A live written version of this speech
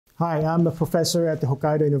Hi, I'm a professor at the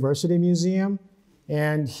Hokkaido University Museum,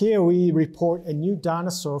 and here we report a new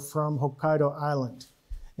dinosaur from Hokkaido Island.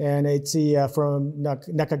 And it's from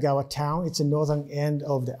Nakagawa town. It's the northern end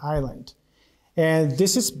of the island. And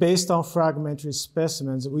this is based on fragmentary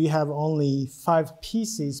specimens. We have only 5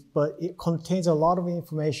 pieces, but it contains a lot of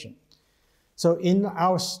information. So in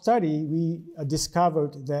our study, we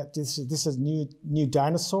discovered that this is a new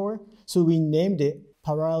dinosaur. So we named it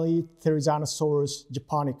Paralitherizinosaurus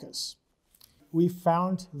japonicus. We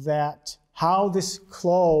found that how this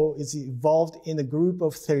claw is evolved in a group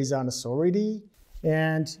of therizinosauridae,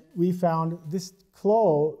 and we found this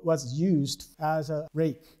claw was used as a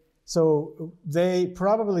rake. So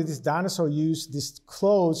this dinosaur used these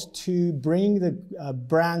claws to bring the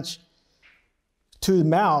branch to the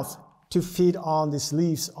mouth to feed on these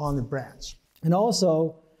leaves on the branch. And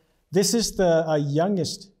also, this is the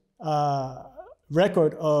youngest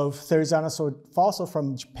record of therizinosaur fossil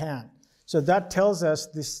from Japan. So that tells us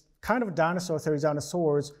this kind of dinosaur,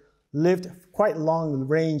 therizinosaurs, lived quite long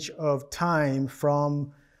range of time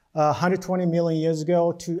from 120 million years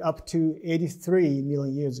ago to up to 83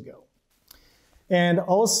 million years ago. And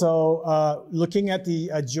also, looking at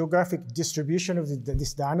the geographic distribution of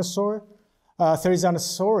this dinosaur,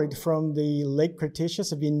 therizinosaurid from the late Cretaceous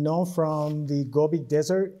have been known from the Gobi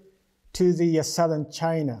Desert to the southern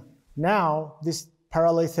China. Now, this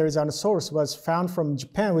Paralitherizinosaurus was found from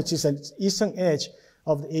Japan, which is an eastern edge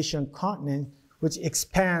of the Asian continent, which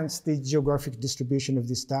expands the geographic distribution of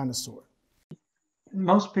this dinosaur.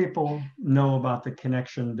 Most people know about the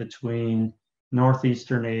connection between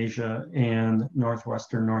Northeastern Asia and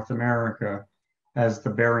Northwestern North America as the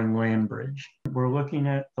Bering Land Bridge. We're looking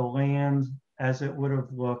at the land as it would have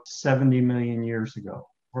looked 70 million years ago.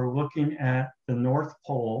 We're looking at the North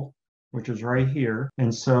Pole, which is right here.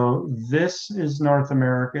 And so this is North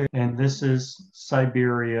America, and this is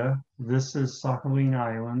Siberia. This is Sakhalin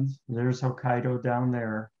Island. There's Hokkaido down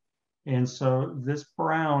there. And so this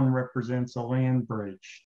brown represents a land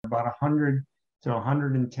bridge. About 100 to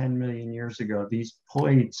 110 million years ago, these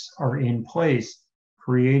plates are in place,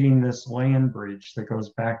 creating this land bridge that goes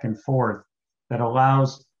back and forth that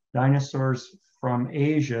allows dinosaurs from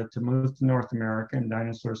Asia to move to North America and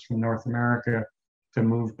dinosaurs from North America to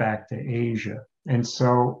move back to Asia. And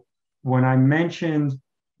so when I mentioned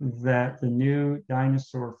that the new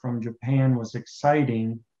dinosaur from Japan was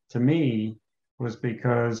exciting to me was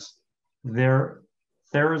because their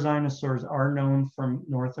therizinosaurs are known from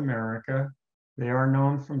North America. They are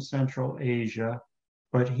known from Central Asia.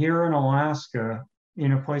 But here in Alaska,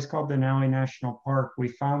 in a place called Denali National Park, we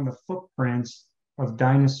found the footprints of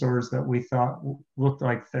dinosaurs that we thought looked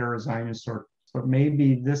like therizinosaur. But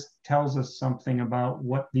maybe this tells us something about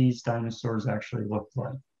what these dinosaurs actually looked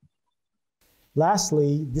like.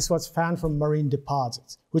 Lastly, this was found from marine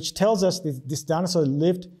deposits, which tells us that this dinosaur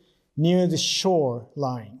lived near the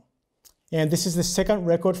shoreline. And this is the second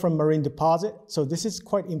record from marine deposit. So this is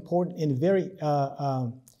quite important and very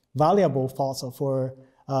valuable fossil for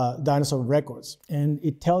dinosaur records. And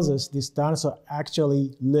it tells us this dinosaur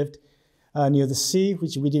actually lived near the sea,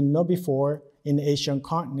 which we didn't know before, in the Asian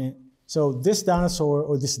continent. So this dinosaur,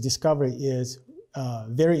 or this discovery, is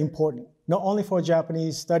very important, not only for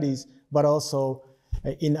Japanese studies, but also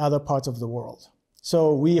in other parts of the world.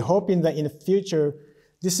 So we're hoping that in the future,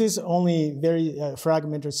 this is only very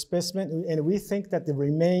fragmentary specimen, and we think that the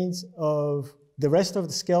remains of the rest of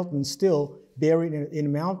the skeleton still buried in a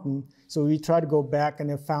mountain. So we try to go back and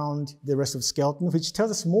have found the rest of the skeleton, which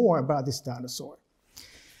tells us more about this dinosaur.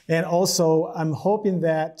 And also, I'm hoping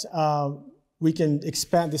that we can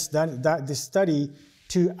expand this study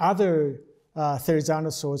to other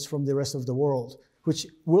therizinosaurs from the rest of the world, which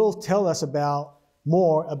will tell us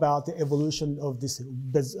more about the evolution of this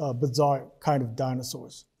bizarre kind of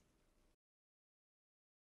dinosaurs.